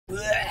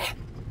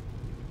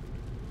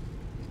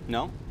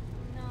No?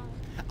 No.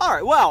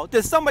 Alright, well,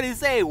 does somebody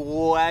say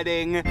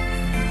wedding?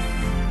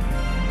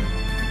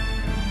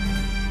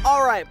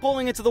 Alright,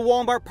 pulling into the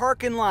Walmart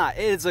parking lot.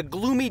 It is a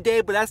gloomy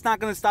day, but that's not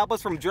going to stop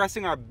us from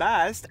dressing our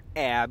best.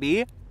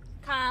 Abby.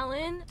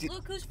 Collin,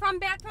 look who's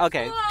back from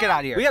Okay, school. get out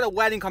of here. We got a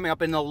wedding coming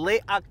up in the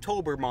late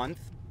October month.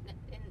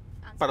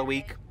 About a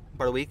week,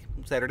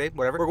 Saturday,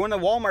 whatever. We're going to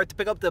Walmart to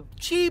pick up the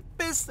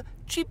cheapest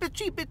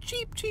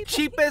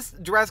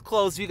dress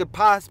clothes you could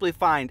possibly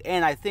find.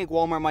 And I think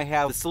Walmart might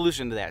have a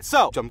solution to that.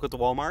 So, jump with the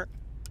Walmart.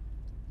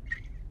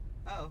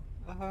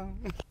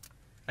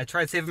 I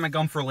tried saving my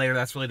gum for later.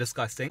 That's really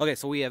disgusting. Okay,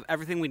 so we have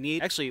everything we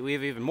need. Actually, we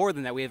have even more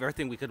than that. We have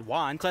everything we could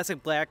want.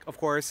 Classic black, of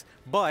course.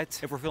 But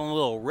if we're feeling a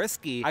little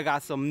risky, I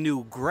got some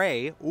new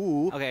gray.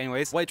 Ooh. Okay,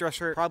 anyways, white dress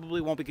shirt. Probably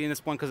won't be getting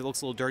this one because it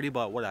looks a little dirty,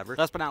 but whatever.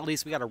 Last but not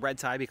least, we got a red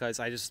tie because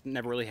I just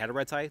never really had a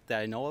red tie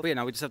that I know of. But yeah,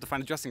 now we just have to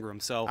find a dressing room.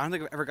 So I don't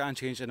think I've ever gotten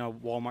changed in a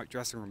Walmart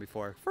dressing room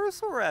before. First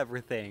for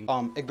everything.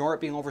 Ignore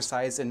it being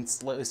oversized and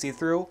slightly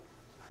see-through.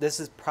 This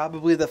is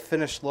probably the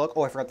finished look.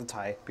 Oh, I forgot the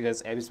tie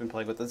because Abby's been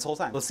playing with it this whole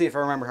time. Let's see if I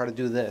remember how to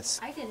do this.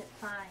 I did it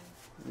fine.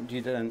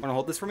 You didn't. Want to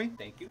hold this for me?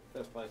 Thank you.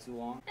 That's probably too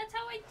long. That's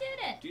how I did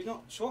it. Do you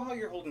know? Show how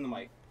you're holding the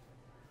mic.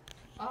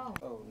 Oh.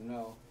 Oh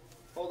no.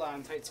 Hold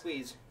on, tight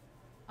squeeze.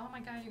 Oh my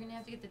God, you're gonna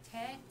have to get the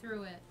tag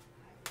through it.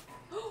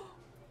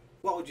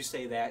 What would you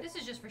say that? This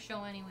is just for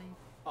show anyway.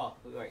 Oh,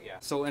 right, yeah.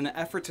 So in an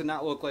effort to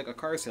not look like a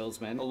car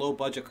salesman, a low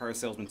budget car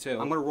salesman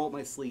too, I'm gonna roll up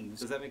my sleeves.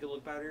 Does that make it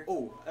look better?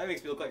 Oh, that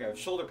makes me look like I have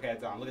shoulder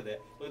pads on. Look at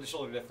that. Look at the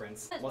shoulder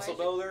difference. Muscle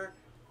builder,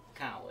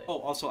 count. Oh,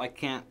 also I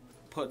can't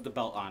put the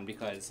belt on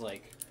because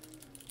like,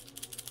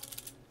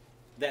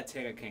 that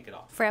tag I can't get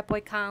off. Frat boy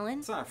Collin.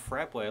 It's not a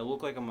frat boy. I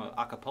look like I'm a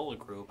acapella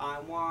group.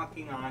 I'm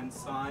walking on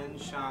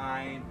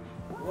sunshine.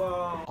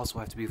 Whoa. Also,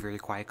 I have to be very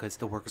quiet because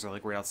the workers are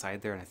like right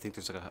outside there, and I think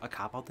there's like a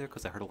cop out there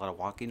because I heard a lot of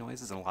walking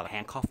noises and a lot of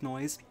handcuff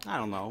noise. I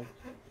don't know.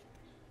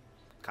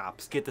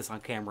 Cops, get this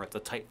on camera. It's a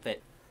tight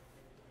fit.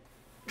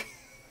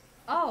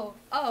 Oh.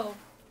 What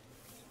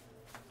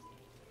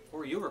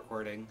were you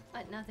recording?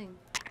 Nothing.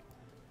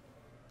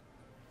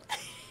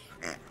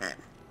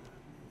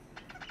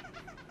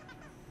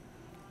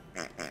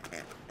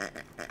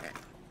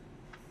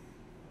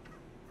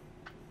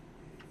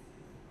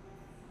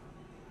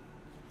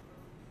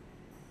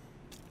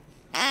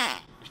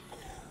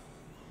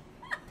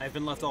 I've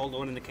been left all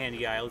alone in the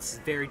candy aisle. This is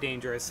very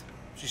dangerous.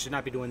 She should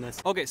not be doing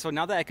this. Okay, so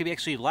now that I could be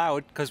actually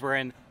loud, because we're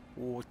in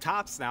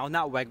Tops now,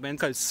 not Wegmans,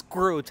 because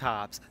screw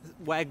Tops.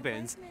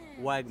 Wegmans,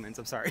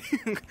 I'm sorry.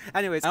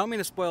 Anyways, I don't mean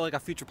to spoil like a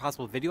future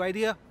possible video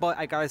idea, but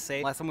I gotta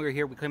say, last time we were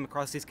here, we came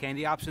across these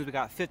candy options. We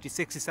got 50s,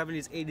 60s,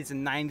 70s, 80s,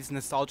 and 90s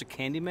nostalgic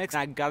candy mix.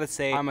 And I gotta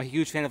say, I'm a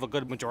huge fan of a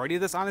good majority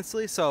of this,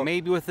 honestly. So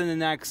maybe within the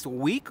next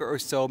week or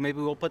so, maybe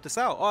we'll put this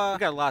out. We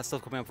got a lot of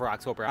stuff coming up for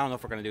October. I don't know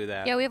if we're gonna do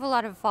that. Yeah, we have a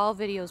lot of fall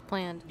videos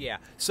planned. Yeah.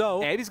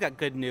 So, Abby's got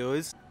good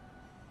news.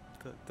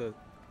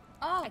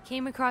 Oh, I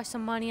came across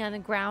some money on the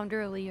ground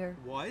earlier.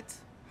 What?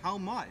 How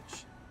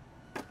much?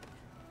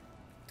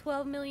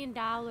 $12 million.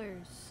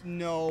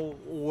 No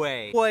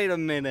way. Wait a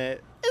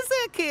minute. Is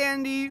that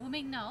candy? Well,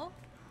 make no.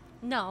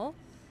 No.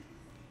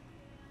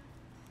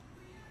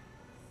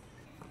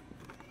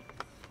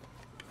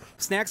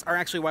 Snacks are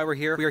actually why we're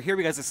here. We are here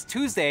because it's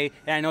Tuesday,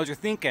 and I know what you're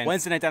thinking.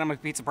 Wednesday night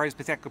Dynamite Pizza Party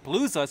Spectacular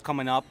Palooza is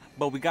coming up,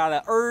 but we got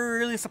an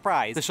early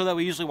surprise. The show that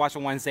we usually watch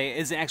on Wednesday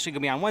isn't actually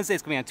gonna be on Wednesday,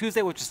 it's gonna be on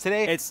Tuesday, which is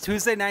today. It's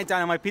Tuesday night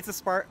Dynamite Pizza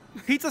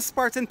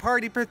Spartan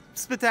Party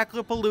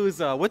Spectacular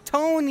Palooza with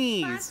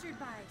Tony's.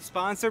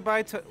 Sponsored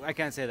by I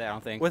can't say that, I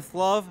don't think. With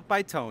love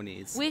by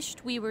Tony's.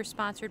 Wished we were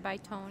sponsored by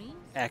Tony's.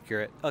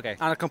 Accurate. Okay.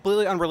 On a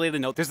completely unrelated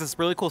note, there's this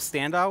really cool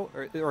standout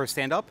or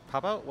stand up,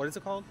 pop out. What is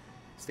it called?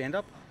 Stand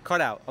up.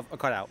 Cutout. A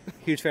cutout.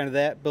 Huge fan of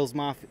that. Bill's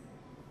Mafia.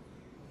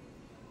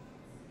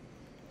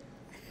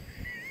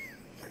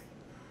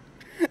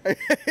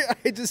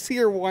 I just see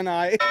her one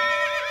eye.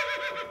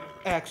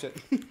 Action.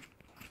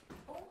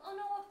 Oh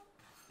no,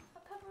 a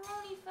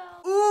pepperoni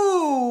fell.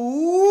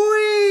 Ooh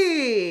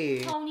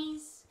wee!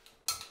 Tony's.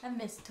 I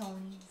miss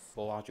Tony's.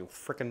 Well, why don't you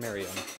frickin' marry him?